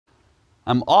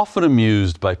I'm often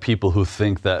amused by people who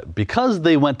think that because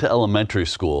they went to elementary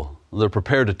school, they're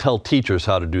prepared to tell teachers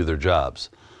how to do their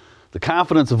jobs. The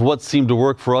confidence of what seemed to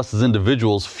work for us as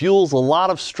individuals fuels a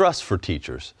lot of stress for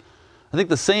teachers. I think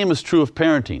the same is true of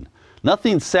parenting.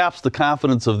 Nothing saps the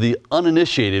confidence of the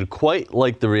uninitiated quite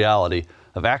like the reality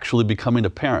of actually becoming a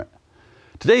parent.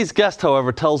 Today's guest,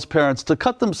 however, tells parents to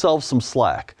cut themselves some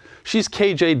slack. She's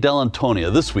KJ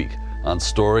Dellantonia this week on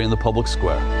Story in the Public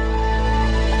Square.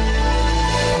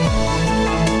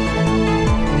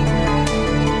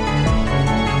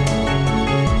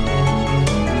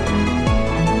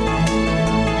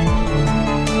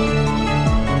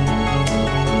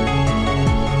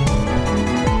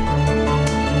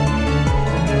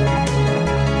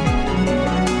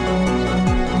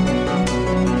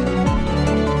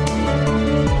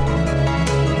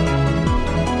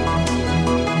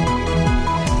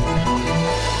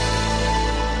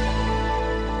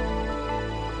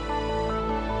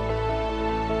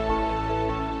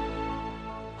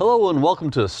 Hello and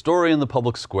welcome to Story in the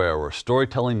Public Square, where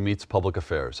storytelling meets public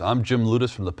affairs. I'm Jim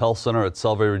Ludis from the Pell Center at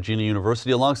Salve Regina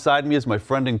University. Alongside me is my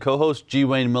friend and co-host, G.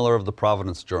 Wayne Miller of the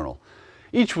Providence Journal.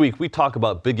 Each week we talk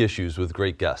about big issues with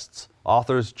great guests,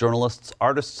 authors, journalists,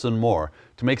 artists, and more,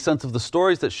 to make sense of the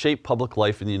stories that shape public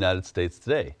life in the United States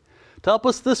today. To help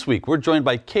us this week, we're joined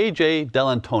by KJ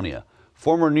Dellantonia,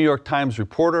 former New York Times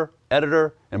reporter,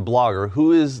 editor, and blogger,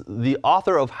 who is the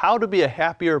author of How to Be a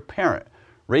Happier Parent: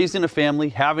 Raising a Family,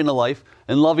 Having a Life,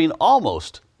 and Loving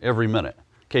Almost Every Minute.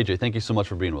 KJ, thank you so much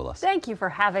for being with us. Thank you for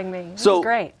having me. This is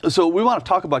great. So we want to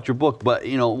talk about your book, but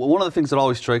one of the things that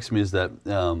always strikes me is that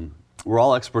we're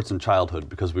all experts in childhood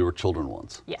because we were children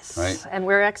once. Yes, right? And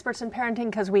we're experts in parenting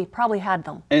because we probably had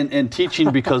them. And teaching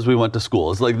because we went to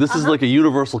school. It's like this is like a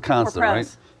universal constant,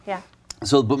 right? Yeah.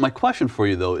 So, but my question for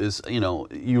you though is,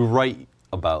 you write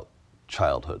about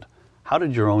childhood. How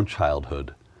did your own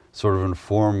childhood sort of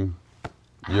inform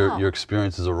your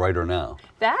experience as a writer now?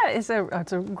 That's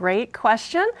a great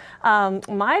question.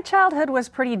 My childhood was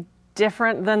pretty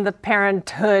different than the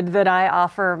parenthood that I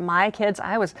offer my kids.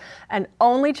 I was an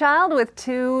only child with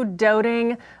two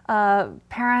doting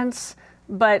parents,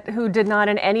 but who did not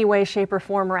in any way, shape, or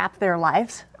form wrap their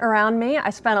lives around me. I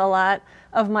spent a lot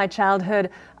of my childhood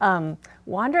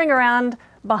wandering around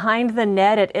behind the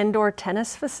net at indoor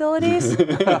tennis facilities,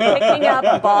 picking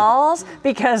up balls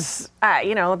because,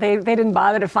 they didn't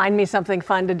bother to find me something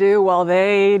fun to do while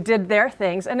they did their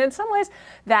things. And in some ways,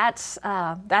 that's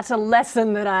a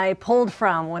lesson that I pulled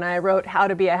from when I wrote How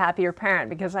to Be a Happier Parent,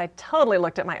 because I totally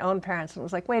looked at my own parents and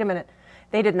was like, wait a minute,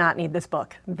 they did not need this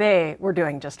book. They were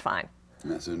doing just fine.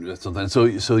 That's something.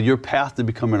 So your path to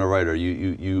becoming a writer,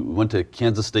 you went to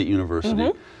Kansas State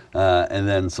University, and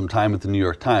then some time at the New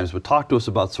York Times. But talk to us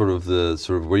about sort of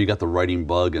where you got the writing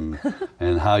bug and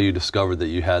how you discovered that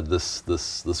you had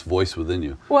this voice within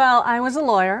you. Well, I was a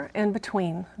lawyer in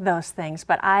between those things,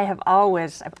 but I've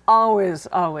always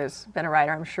been a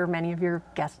writer. I'm sure many of your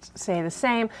guests say the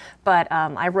same. But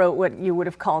I wrote what you would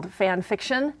have called fan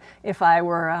fiction if I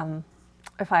were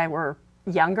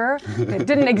younger. It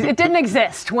didn't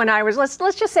exist when I was, let's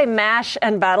just say MASH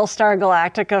and Battlestar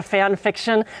Galactica fan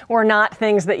fiction were not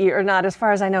things that you are not, as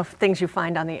far as I know, things you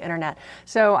find on the internet.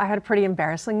 So I had a pretty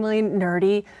embarrassingly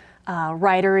nerdy,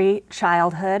 writery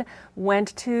childhood.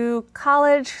 Went to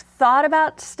college, thought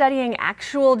about studying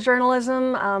actual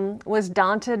journalism, was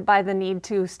daunted by the need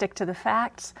to stick to the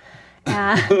facts.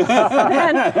 And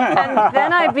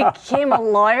then I became a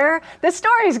lawyer. The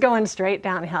story's going straight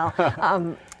downhill.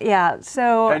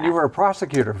 And you were a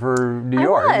prosecutor for New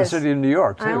York, the city of New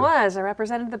York, too. I was. I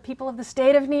represented the people of the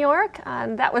state of New York,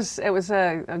 and it was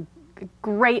a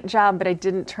great job, but it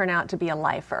didn't turn out to be a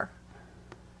lifer.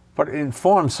 But it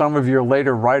informed some of your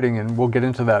later writing, and we'll get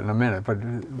into that in a minute, but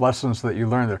lessons that you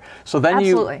learned there. So then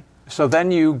Absolutely. Then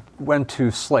you went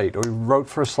to Slate, or you wrote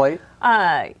for Slate?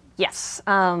 Yes.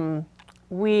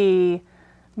 We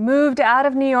moved out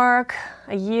of New York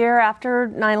a year after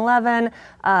 9/11,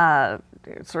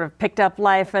 sort of picked up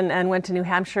life and went to New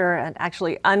Hampshire, and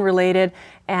actually unrelated.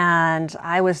 And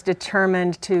I was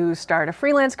determined to start a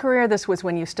freelance career. This was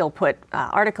when you still put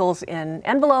articles in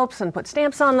envelopes and put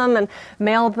stamps on them and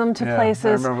mailed them to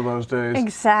places. I remember those days.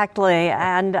 Exactly.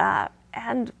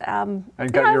 And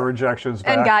got your rejections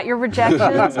back. And got your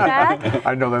rejections back.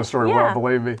 I know that story well,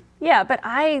 believe me. Yeah, but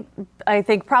I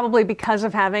think probably because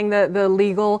of having the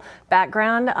legal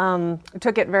background,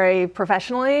 took it very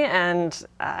professionally and,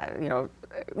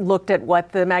 looked at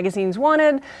what the magazines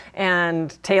wanted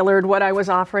and tailored what I was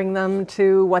offering them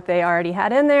to what they already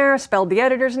had in there, spelled the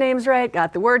editors' names right,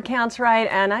 got the word counts right,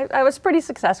 and I was pretty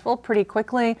successful pretty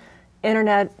quickly.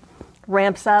 Internet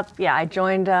ramps up. Yeah, I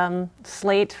joined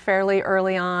Slate fairly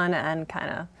early on and kind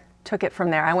of took it from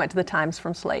there. I went to the Times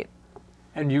from Slate.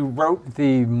 And you wrote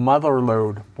the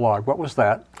Motherlode blog. What was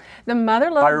that? The Motherlode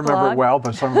blog. I remember it well,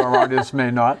 but some of our audience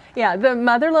may not. Yeah, the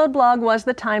Motherlode blog was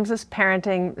the Times'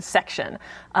 parenting section.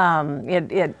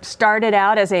 It started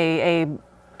out as a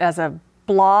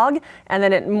blog, and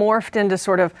then it morphed into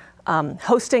sort of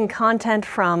hosting content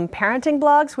from parenting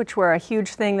blogs, which were a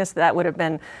huge thing. That would have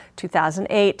been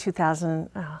 2008, 2000.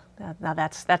 Now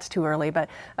that's too early, but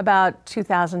about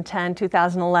 2010,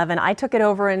 2011. I took it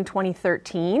over in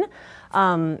 2013,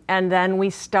 and then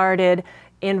we started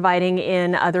inviting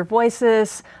in other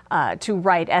voices to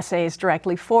write essays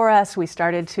directly for us. We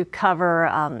started to cover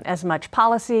as much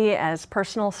policy as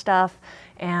personal stuff,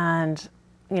 and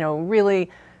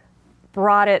really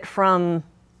brought it from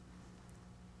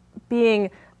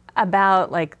being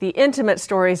about like the intimate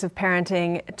stories of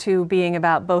parenting to being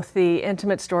about both the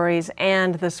intimate stories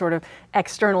and the sort of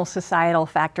external societal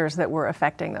factors that were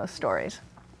affecting those stories.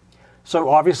 So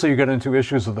obviously you get into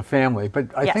issues of the family,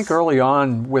 but I think early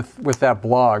on with that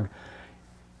blog,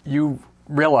 you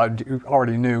realized, you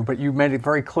already knew, but you made it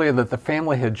very clear that the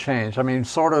family had changed. I mean,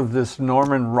 sort of this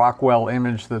Norman Rockwell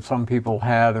image that some people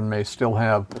had and may still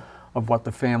have of what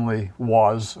the family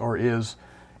was or is,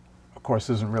 of course,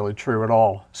 isn't really true at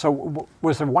all. So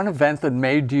was there one event that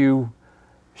made you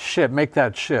make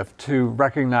that shift to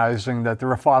recognizing that there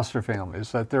are foster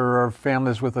families, that there are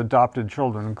families with adopted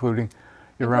children, including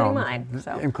your own,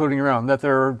 including your own, that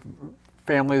there are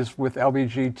families with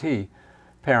LBGT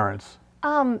parents?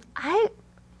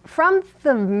 From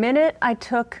the minute I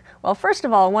took, well, first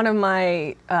of all, one of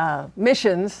my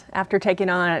missions after taking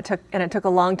on, it took a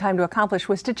long time to accomplish,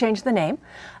 was to change the name.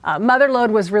 Motherlode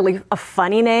was really a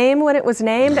funny name when it was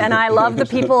named, and I love the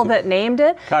people that named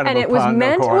it. And it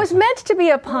was meant to be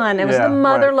a pun. It was the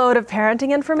Motherlode of parenting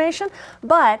information.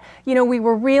 But we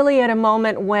were really at a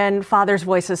moment when fathers'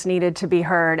 voices needed to be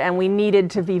heard, and we needed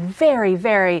to be very,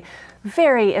 very,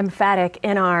 very emphatic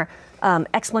in our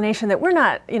explanation that we're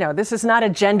not, this is not a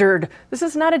gendered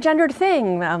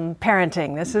thing,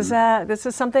 parenting. This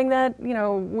is something that,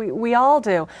 we all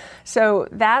do. So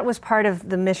that was part of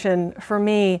the mission for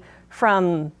me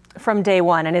from day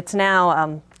one. And it's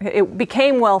now, it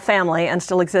became Well Family and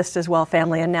still exists as Well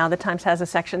Family. And now the Times has a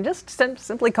section just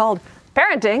simply called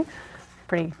Parenting.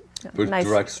 Pretty nice.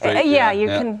 Direct, straight.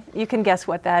 You can guess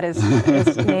what that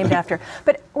is named after.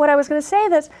 But what I was going to say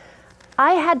is,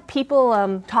 I had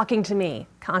people talking to me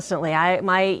constantly.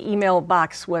 My email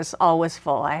box was always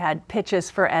full. I had pitches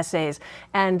for essays,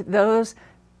 and those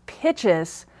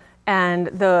pitches and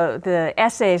the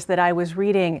essays that I was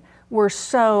reading were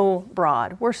so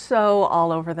broad, were so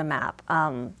all over the map.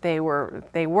 They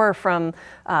were from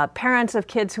parents of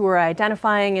kids who were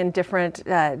identifying in different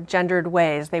gendered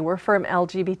ways. They were from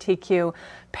LGBTQ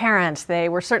parents. They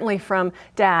were certainly from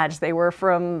dads. They were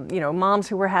from moms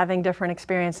who were having different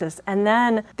experiences. And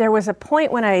then there was a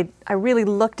point when I really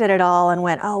looked at it all and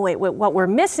went, oh wait, what we're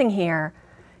missing here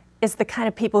is the kind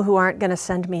of people who aren't going to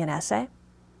send me an essay.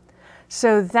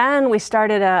 So then we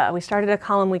started a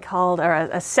column we called, or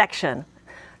a section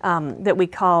that we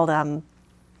called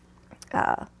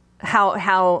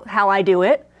How I Do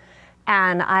It.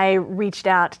 And I reached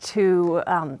out to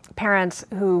parents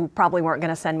who probably weren't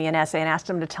going to send me an essay and asked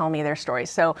them to tell me their stories.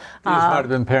 So these might have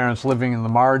been parents living in the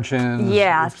margins.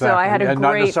 Yeah, exactly. So I had and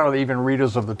not necessarily even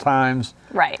readers of the Times.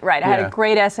 Right. I had a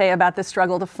great essay about the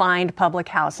struggle to find public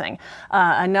housing.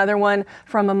 Another one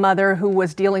from a mother who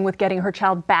was dealing with getting her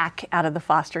child back out of the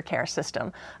foster care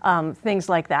system. Things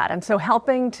like that. And so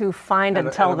helping to find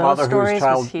and tell those stories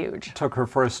was huge. Took her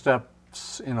first step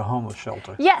in a homeless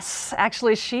shelter. Yes,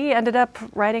 actually, she ended up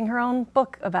writing her own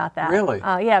book about that. Really?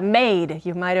 Yeah, Maid.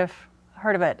 You might have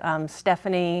heard of it.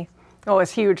 Stephanie. Oh, it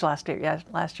was huge last year. Yeah,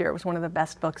 last year it was one of the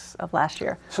best books of last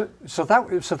year. So that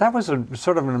was a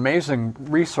sort of an amazing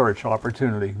research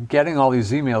opportunity. Getting all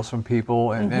these emails from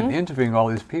people and interviewing all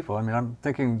these people. I mean, I'm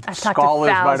thinking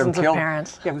scholars might have killed.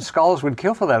 Yeah, scholars would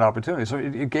kill for that opportunity. So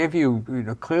it gave you,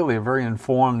 clearly a very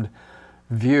informed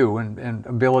view and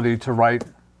ability to write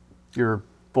your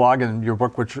blog and your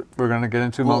book, which we're going to get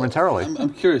into momentarily.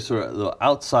 I'm curious,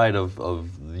 outside of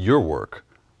your work,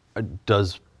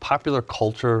 does popular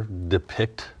culture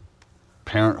depict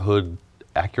parenthood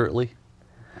accurately?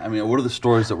 I mean, what are the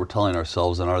stories that we're telling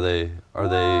ourselves, and are they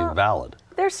valid?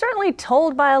 They're certainly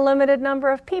told by a limited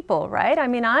number of people, right? I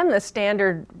mean, I'm the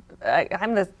standard. I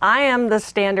am the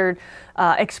standard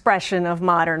expression of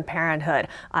modern parenthood.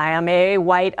 I am a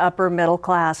white upper middle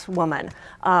class woman,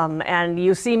 and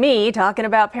you see me talking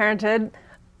about parenthood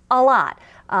a lot.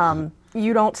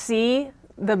 You don't see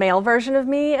the male version of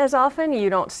me as often.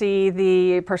 You don't see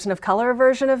the person of color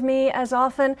version of me as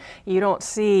often. You don't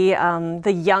see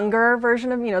the younger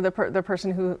version of, the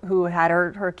person who had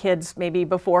her kids maybe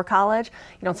before college.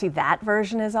 You don't see that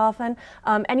version as often.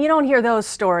 And you don't hear those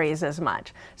stories as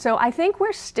much. So I think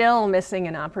we're still missing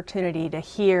an opportunity to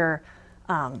hear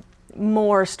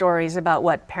more stories about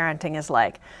what parenting is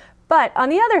like. But on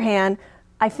the other hand,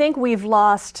 I think we've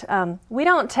lost, we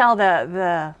don't tell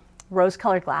the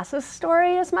rose-colored glasses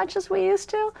story as much as we used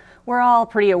to. We're all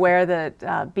pretty aware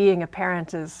that being a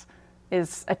parent is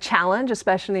a challenge,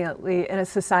 especially in a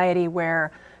society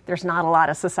where there's not a lot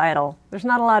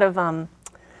of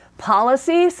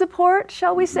policy support,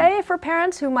 shall we say, for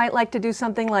parents who might like to do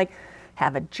something like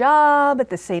have a job at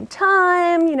the same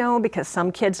time, because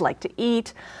some kids like to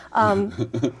eat. Some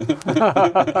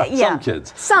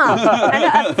kids. Some.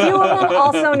 And a few of them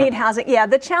also need housing. Yeah,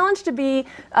 the challenge to be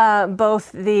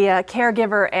both the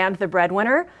caregiver and the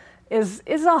breadwinner is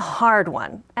a hard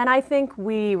one. And I think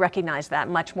we recognize that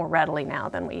much more readily now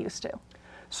than we used to.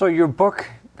 So your book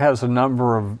has a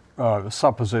number of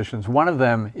suppositions. One of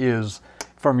them is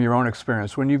from your own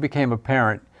experience. When you became a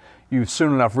parent, you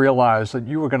soon enough realized that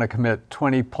you were going to commit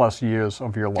 20 plus years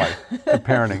of your life to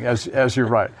parenting, as you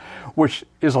write, which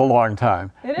is a long time,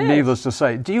 needless to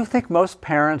say. Do you think most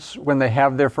parents, when they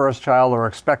have their first child or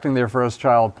expecting their first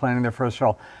child, planning their first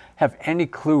child, have any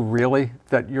clue really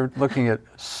that you're looking at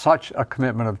such a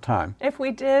commitment of time? If we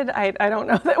did, I don't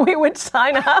know that we would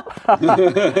sign up. So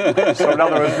in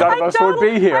other words, none of us would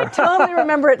be here. I totally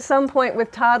remember at some point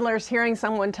with toddlers hearing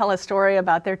someone tell a story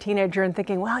about their teenager and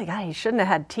thinking, well, yeah, you shouldn't have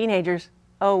had teenagers.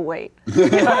 Oh, wait.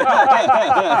 Hold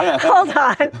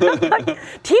on.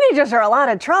 Teenagers are a lot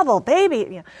of trouble,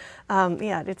 baby.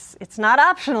 It's not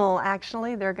optional,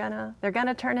 actually. They're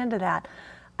gonna turn into that.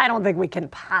 I don't think we can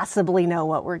possibly know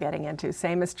what we're getting into.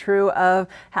 Same is true of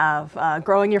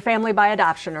growing your family by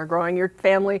adoption or growing your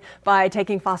family by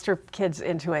taking foster kids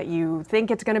into it. You think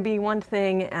it's going to be one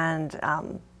thing, and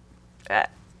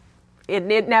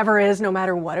it never is, no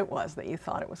matter what it was that you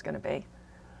thought it was going to be.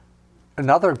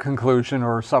 Another conclusion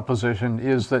or supposition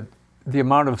is that the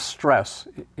amount of stress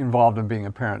involved in being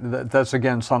a parent, that's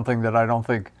again something that I don't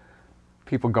think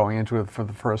people going into it for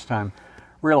the first time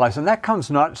realize. And that comes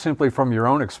not simply from your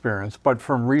own experience, but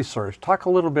from research. Talk a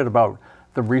little bit about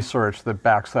the research that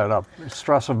backs that up.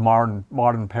 Stress of modern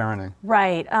parenting.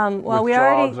 Right. Well, we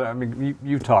jobs, already. I mean,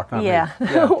 you talked. Not yeah. Me.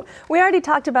 Yeah. We already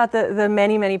talked about the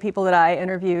many people that I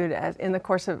interviewed in the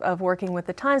course of working with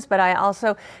the Times, but I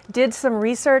also did some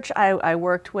research. I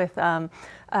worked with a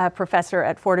professor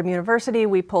at Fordham University.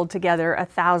 We pulled together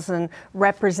 1,000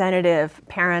 representative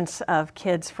parents of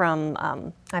kids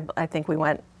from. I think we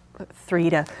went 3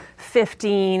 to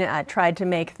 15. I tried to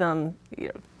make them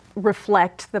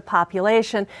reflect the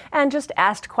population and just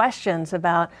asked questions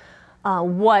about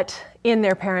what in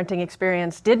their parenting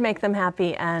experience did make them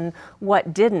happy and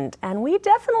what didn't. And we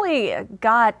definitely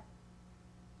got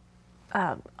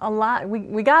a lot.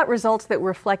 We got results that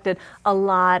reflected a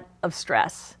lot of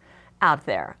stress out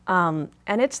there. And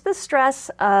it's the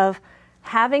stress of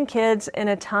having kids in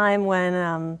a time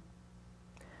when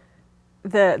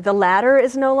the ladder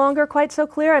is no longer quite so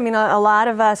clear. I mean, a lot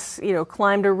of us,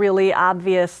 climbed a really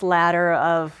obvious ladder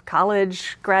of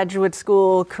college, graduate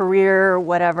school, career,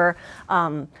 whatever.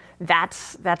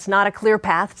 That's not a clear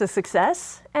path to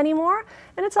success anymore.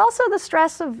 And it's also the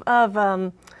stress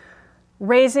of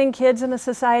raising kids in a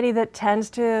society that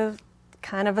tends to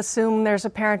kind of assume there's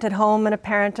a parent at home and a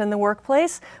parent in the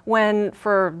workplace, when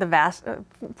for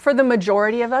the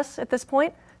majority of us at this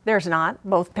point, there's not.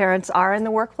 Both parents are in the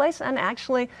workplace, and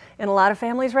actually in a lot of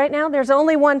families right now, there's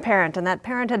only one parent, and that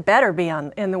parent had better be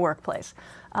in the workplace.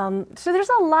 So there's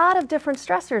a lot of different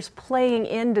stressors playing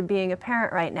into being a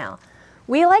parent right now.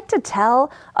 We like to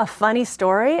tell a funny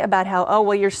story about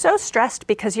how, you're so stressed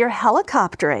because you're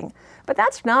helicoptering, but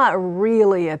that's not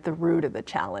really at the root of the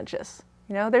challenges.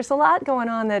 There's a lot going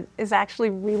on that is actually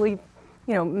really,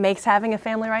 makes having a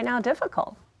family right now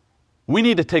difficult. We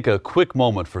need to take a quick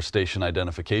moment for station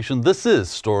identification. This is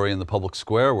Story in the Public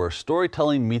Square, where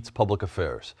storytelling meets public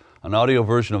affairs. An audio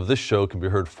version of this show can be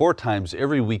heard 4 times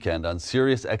every weekend on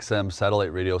Sirius XM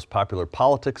satellite radio's popular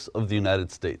Politics of the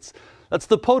United States. That's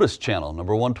the POTUS channel,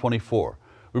 number 124.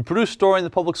 We produce Story in the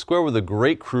Public Square with a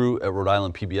great crew at Rhode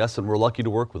Island PBS, and we're lucky to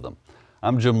work with them.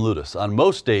 I'm Jim Ludis. On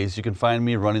most days, you can find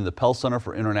me running the Pell Center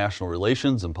for International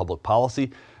Relations and Public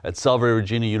Policy at Salve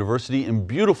Regina University in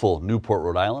beautiful Newport,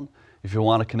 Rhode Island. If you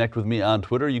want to connect with me on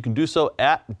Twitter, you can do so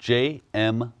at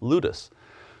JMLudis.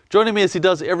 Joining me as he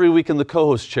does every week in the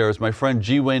co-host chair is my friend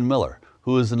G. Wayne Miller,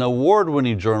 who is an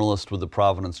award-winning journalist with the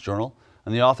Providence Journal,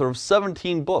 and the author of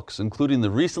 17 books, including the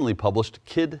recently published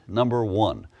Kid Number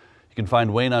 1. You can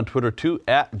find Wayne on Twitter too,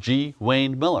 at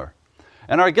 @GWayneMiller.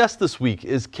 And our guest this week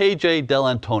is KJ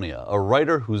Dellantonia, a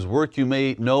writer whose work you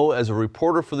may know as a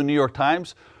reporter for the New York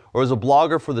Times, or as a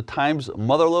blogger for the Times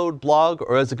Motherlode blog,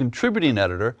 or as a contributing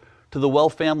editor to the Well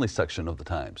Family section of the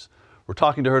Times. We're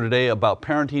talking to her today about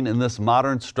parenting in this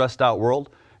modern, stressed-out world,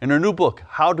 and her new book,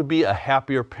 How to Be a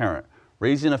Happier Parent,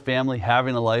 Raising a Family,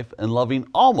 Having a Life, and Loving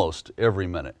Almost Every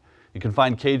Minute. You can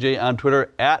find KJ on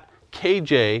Twitter at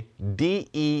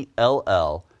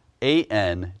KJDellantonia.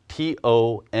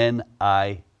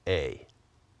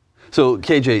 So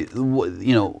KJ,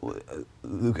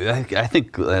 I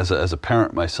think as a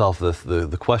parent myself,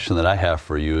 the question that I have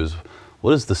for you is,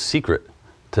 what is the secret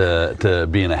to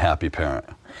being a happy parent?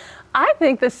 I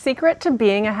think the secret to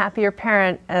being a happier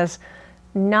parent is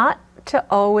not to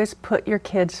always put your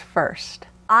kids first.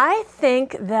 I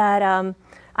think that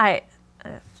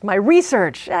my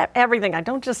research, everything. I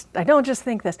don't just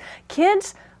think this.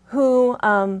 Kids who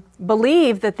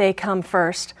believe that they come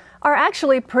first are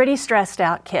actually pretty stressed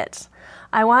out kids.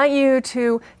 I want you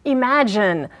to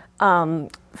imagine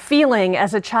feeling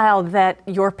as a child that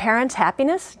your parents'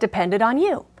 happiness depended on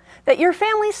you, that your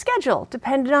family's schedule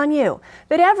depended on you,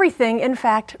 that everything, in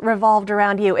fact, revolved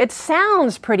around you. It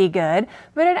sounds pretty good,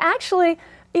 but it actually,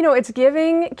 it's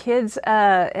giving kids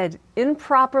an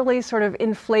improperly sort of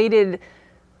inflated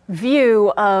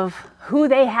view of who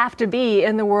they have to be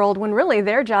in the world, when really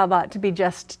their job ought to be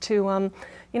just to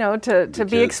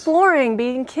be exploring,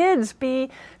 being kids, be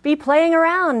playing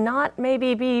around, not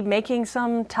maybe be making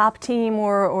some top team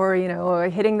or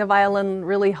hitting the violin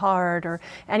really hard, or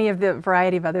any of the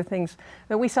variety of other things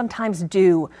that we sometimes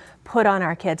do put on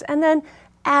our kids. And then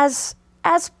as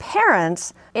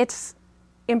parents, it's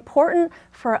important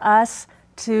for us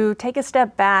to take a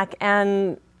step back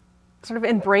and sort of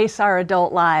embrace our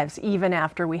adult lives even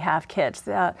after we have kids.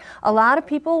 A lot of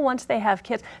people, once they have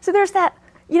kids, so there's that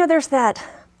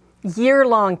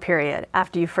year-long period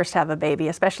after you first have a baby,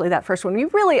 especially that first one, you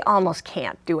really almost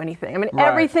can't do anything. I mean, right.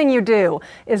 Everything you do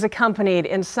is accompanied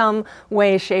in some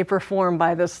way, shape, or form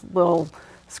by this little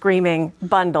screaming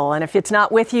bundle. And if it's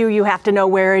not with you, you have to know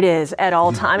where it is at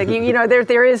all times.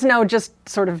 There is no just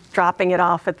sort of dropping it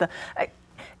off at the...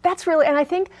 That's really, and I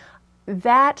think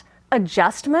that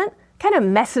adjustment kind of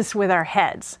messes with our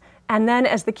heads. And then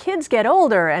as the kids get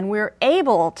older and we're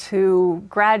able to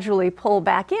gradually pull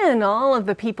back in all of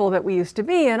the people that we used to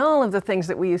be, and all of the things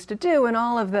that we used to do, and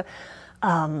all of the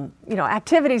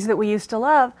activities that we used to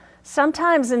love,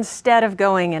 sometimes instead of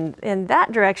going in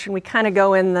that direction, we kind of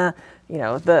go in the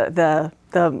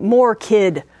more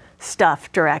kid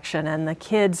stuff direction, and the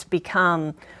kids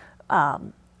become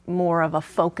more of a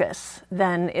focus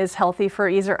than is healthy for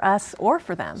either us or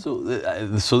for them. So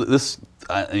this,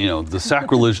 the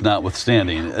sacrilege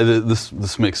notwithstanding, this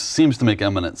seems to make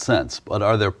eminent sense. But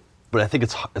I think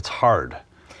it's hard.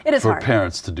 It is for hard.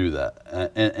 Parents to do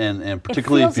that, and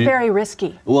particularly it feels very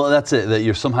risky. Well, that's it. That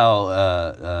you're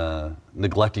somehow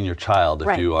neglecting your child if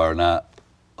Right. you are not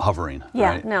hovering. Yeah,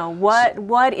 right? no.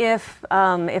 What if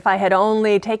I had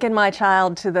only taken my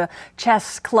child to the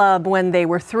chess club when they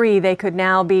were 3, they could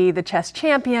now be the chess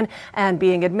champion and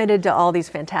being admitted to all these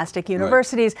fantastic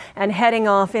universities, right, and heading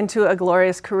off into a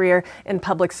glorious career in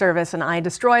public service, and I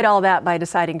destroyed all that by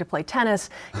deciding to play tennis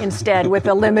instead with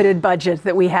the limited budget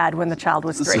that we had when the child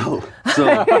was 3. So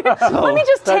let me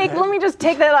just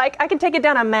take that. I can take it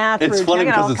down a math route. It's funny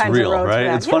because it's real,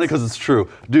 right? It's funny because it's true.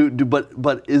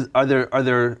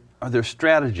 Are there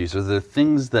strategies? Are there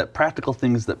practical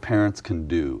things that parents can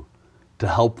do to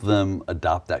help them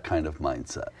adopt that kind of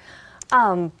mindset?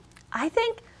 I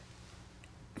think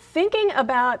thinking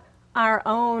about our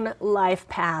own life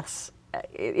paths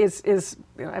is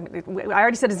I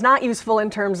already said it's not useful in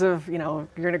terms of, you're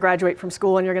going to graduate from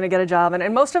school and you're going to get a job,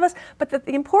 and most of us, but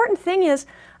the important thing is,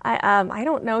 I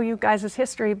don't know you guys'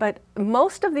 history, but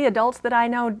most of the adults that I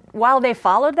know, while they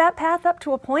followed that path up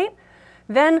to a point,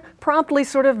 then promptly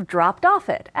sort of dropped off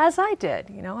it, as I did.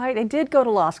 I did go to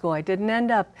law school. I didn't end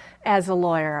up as a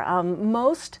lawyer.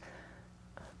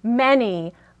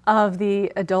 Many of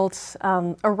the adults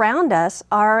around us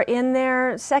are in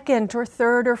their second or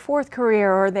third or fourth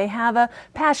career, or they have a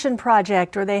passion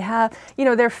project, or they have,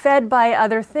 they're fed by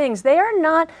other things. They're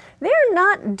not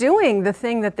doing the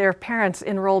thing that their parents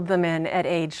enrolled them in at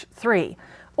age 3,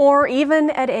 or even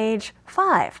at age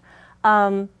 5.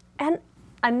 And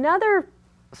another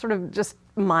sort of just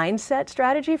mindset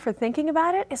strategy for thinking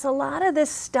about it is a lot of this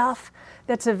stuff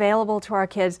that's available to our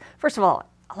kids. First of all,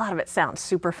 a lot of it sounds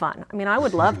super fun. I mean, I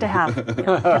would love to have,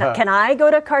 can I go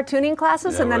to cartooning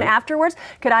classes and then afterwards,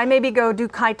 could I maybe go do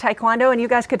taekwondo and you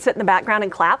guys could sit in the background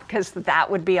and clap? Because that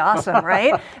would be awesome,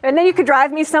 right? And then you could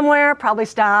drive me somewhere, probably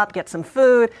stop, get some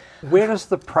food. Where does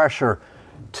the pressure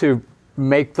to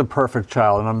make the perfect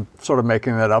child, and I'm sort of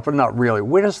making that up, but not really,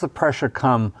 where does the pressure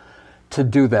come to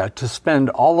do that, to spend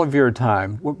all of your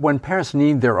time when parents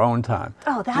need their own time?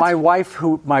 Oh, that's my wife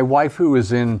who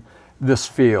is in this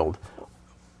field,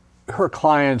 her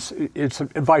clients, it's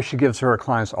advice she gives her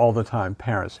clients all the time,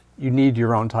 parents, you need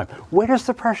your own time. Where does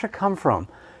the pressure come from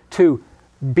to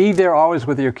be there always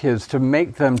with your kids, to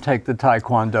make them take the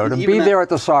taekwondo, to be there at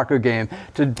the soccer game,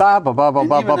 to not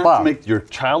to make your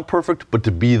child perfect, but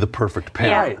to be the perfect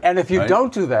parent. Right. And if you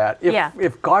don't do that,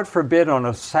 if God forbid on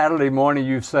a Saturday morning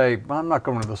you say, well, I'm not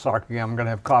going to the soccer game, I'm going to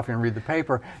have coffee and read the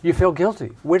paper, you feel guilty.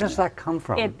 Where does that come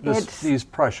from? These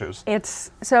pressures.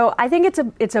 So I think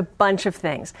it's a bunch of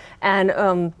things,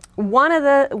 and one of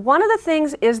the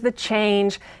things is the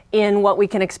change in what we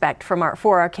can expect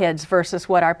for our kids versus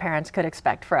what our parents could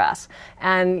expect for us.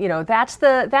 And that's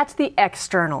the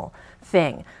external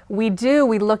thing. We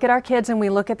look at our kids and we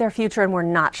look at their future and we're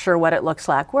not sure what it looks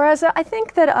like. Whereas I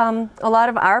think that a lot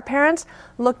of our parents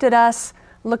looked at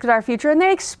our future and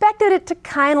they expected it to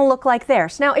kind of look like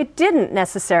theirs. Now, it didn't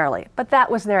necessarily, but that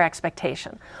was their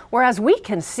expectation. Whereas we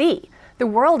can see the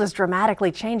world is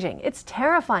dramatically changing. It's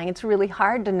terrifying. It's really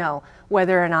hard to know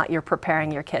whether or not you're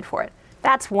preparing your kid for it.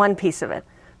 That's one piece of it.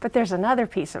 But there's another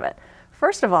piece of it.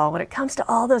 First of all, when it comes to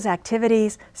all those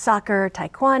activities, soccer,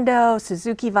 taekwondo,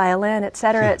 Suzuki violin, et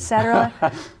cetera,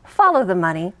 follow the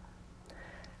money.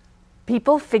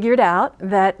 People figured out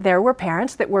that there were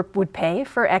parents that would pay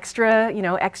for extra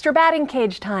batting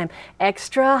cage time,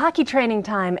 extra hockey training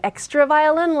time, extra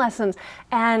violin lessons.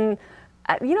 And,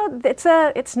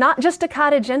 it's not just a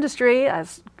cottage industry.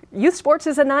 As youth sports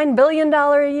is a $9 billion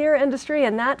a year industry,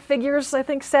 and that figure's, I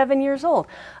think, 7 years old.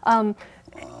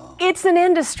 It's an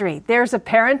industry. There's a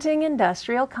parenting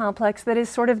industrial complex that is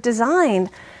sort of designed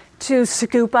to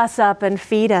scoop us up and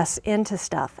feed us into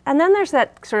stuff. And then there's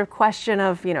that sort of question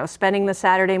of, spending the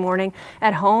Saturday morning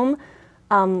at home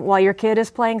while your kid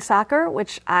is playing soccer,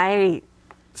 which I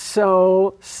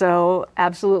so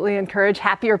absolutely encourage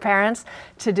happier parents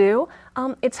to do.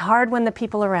 It's hard when the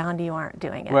people around you aren't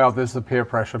doing it. Well, there's the peer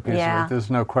pressure piece of it. There's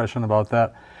no question about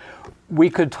that. We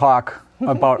could talk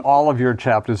about all of your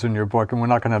chapters in your book, and we're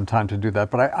not going to have time to do that,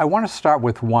 but I want to start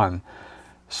with one.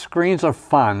 Screens are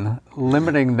fun,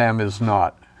 limiting them is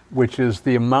not, which is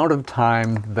the amount of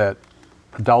time that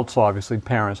adults, obviously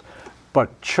parents,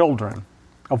 but children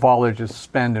of all ages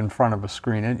spend in front of a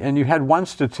screen. And you had one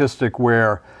statistic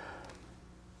where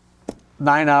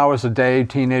 9 hours a day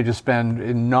teenagers spend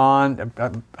in I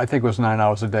think it was 9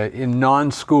 hours a day, in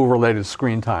non-school related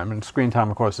screen time. And screen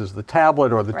time, of course, is the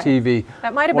tablet or the TV.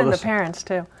 That might have been the parents,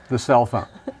 too. The cell phone.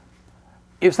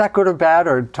 Is that good or bad,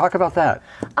 or talk about that?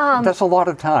 That's a lot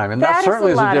of time, and that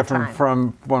certainly is different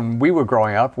from when we were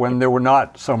growing up, when there were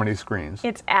not so many screens.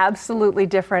 It's absolutely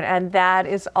different, and that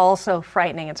is also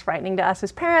frightening. It's frightening to us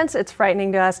as parents. It's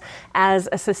frightening to us as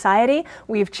a society.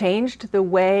 We've changed the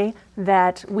way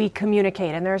that we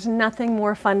communicate, and there's nothing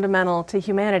more fundamental to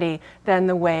humanity than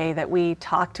the way that we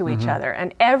talk to each other.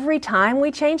 And every time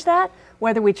we change that,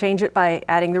 whether we change it by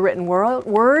adding the written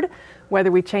word, whether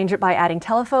we change it by adding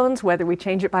telephones, whether we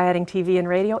change it by adding TV and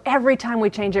radio, every time we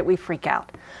change it, we freak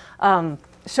out.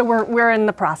 So we're in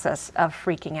the process of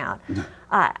freaking out.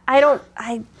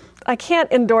 I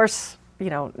can't endorse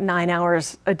 9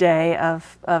 hours a day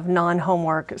of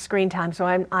non-homework screen time, so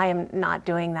I am not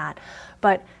doing that.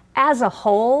 But as a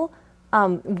whole,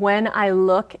 when I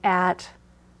look at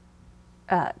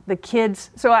the kids,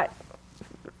 I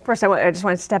just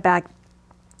want to step back.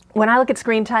 When I look at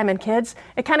screen time in kids,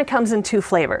 it kind of comes in two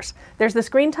flavors. There's the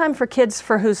screen time for kids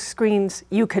for whose screens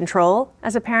you control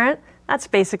as a parent. That's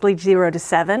basically 0 to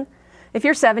 7. If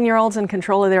your 7-year-old's in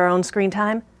control of their own screen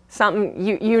time,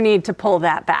 you need to pull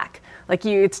that back.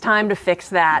 It's time to fix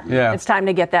that. Yeah. It's time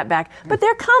to get that back. But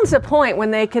there comes a point when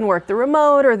they can work the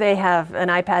remote, or they have an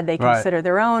iPad they consider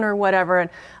their own, or whatever. And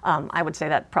I would say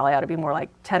that probably ought to be more like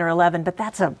 10 or 11, but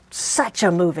that's such a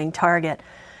moving target.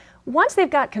 Once they've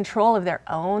got control of their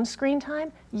own screen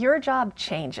time, your job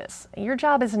changes. Your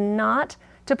job is not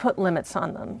to put limits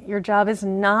on them. Your job is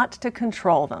not to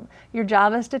control them. Your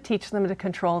job is to teach them to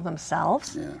control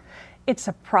themselves. Yeah. It's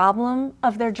a problem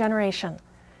of their generation.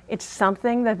 It's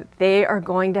something that they are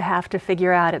going to have to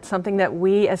figure out. It's something that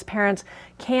we as parents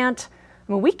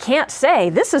we can't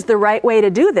say this is the right way to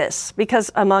do this,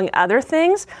 because among other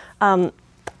things,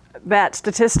 that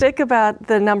statistic about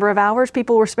the number of hours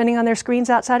people were spending on their screens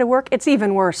outside of work, it's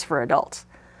even worse for adults.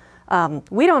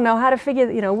 We don't know how to figure,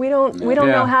 we don't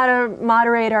know how to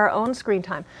moderate our own screen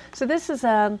time. So this is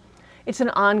it's an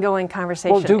ongoing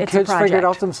conversation. Well, do kids figure it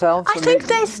out themselves? I think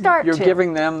they start You're to.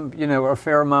 giving them, a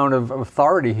fair amount of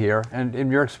authority here, and in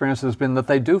your experience has been that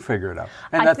they do figure it out,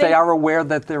 and that they are aware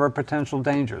that there are potential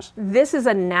dangers. This is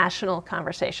a national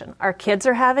conversation. Our kids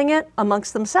are having it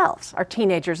amongst themselves, our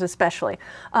teenagers especially.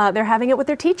 They're having it with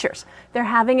their teachers. They're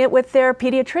having it with their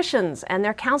pediatricians and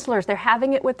their counselors. They're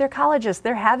having it with their colleges.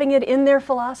 They're having it in their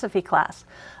philosophy class.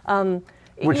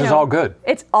 Which is all good.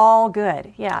 It's all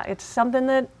good. Yeah, it's something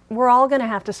that we're all going to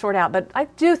have to sort out, but I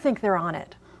do think they're on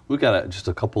it. We've got just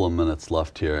a couple of minutes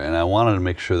left here, and I wanted to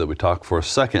make sure that we talk for a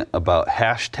second about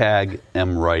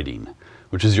 #MWriting,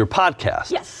 which is your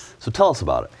podcast. Yes. So tell us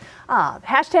about it.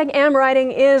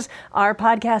 #MWriting is our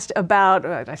podcast about,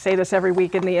 I say this every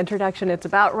week in the introduction, it's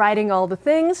about writing all the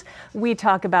things. We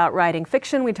talk about writing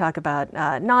fiction, we talk about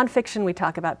nonfiction, we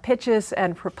talk about pitches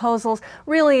and proposals.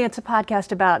 Really, it's a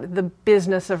podcast about the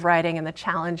business of writing and the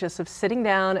challenges of sitting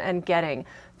down and getting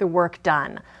the work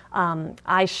done.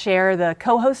 I share the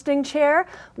co-hosting chair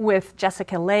with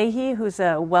Jessica Leahy, who's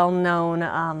a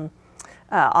well-known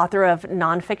author of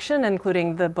nonfiction,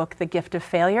 including the book The Gift of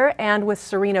Failure, and with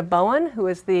Serena Bowen, who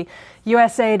is the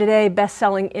USA Today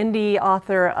best-selling indie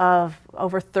author of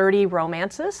over 30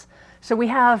 romances. So we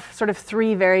have sort of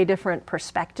three very different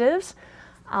perspectives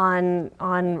on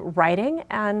writing,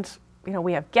 and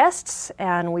we have guests,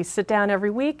 and we sit down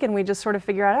every week and we just sort of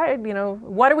figure out, all right,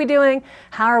 what are we doing,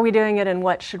 how are we doing it, and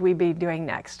what should we be doing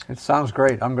next? It sounds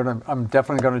great. I'm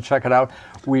definitely going to check it out.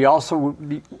 We also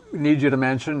need you to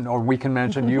mention, or we can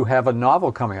mention, you have a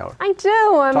novel coming out. I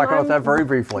do. Talk about that very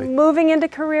briefly. Moving into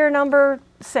career number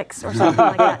 6 or something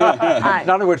like that.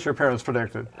 None of which your parents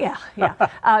predicted. Yeah.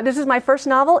 This is my first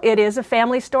novel. It is a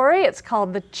family story. It's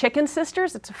called The Chicken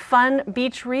Sisters. It's a fun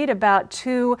beach read about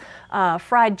 2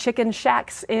 fried chicken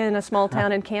shacks in a small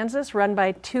town in Kansas, run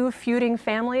by 2 feuding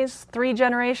families, 3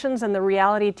 generations, and the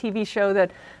reality TV show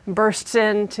that bursts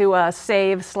in to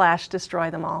save/destroy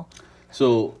them all.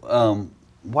 So,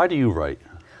 why do you write?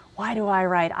 Why do I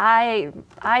write?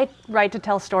 I write to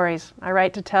tell stories. I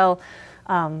write to tell,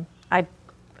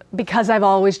 because I've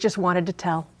always just wanted to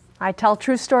tell. I tell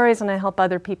true stories and I help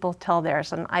other people tell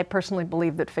theirs. And I personally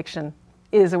believe that fiction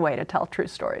is a way to tell true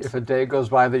stories. If a day goes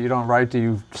by that you don't write, do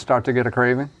you start to get a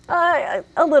craving? A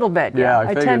little bit, yeah.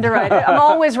 I tend to write. I'm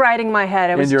always writing my head.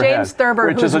 It was James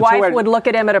Thurber, whose wife would look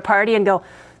at him at a party and go,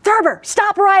 "Thurber,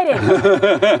 stop writing."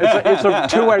 It's a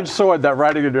two-edged sword, that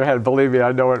writing in your head. Believe me,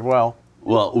 I know it well.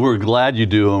 Well, we're glad you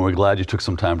do, and we're glad you took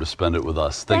some time to spend it with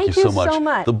us. Thank you so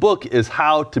much. The book is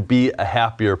How to Be a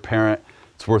Happier Parent.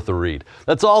 It's worth a read.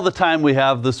 That's all the time we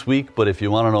have this week, but if you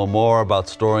want to know more about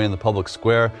Story in the Public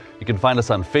Square, you can find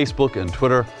us on Facebook and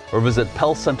Twitter, or visit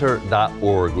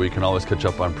pellcenter.org, where you can always catch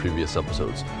up on previous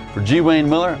episodes. For G. Wayne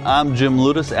Miller, I'm Jim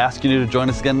Ludas, asking you to join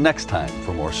us again next time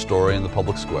for more Story in the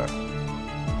Public Square.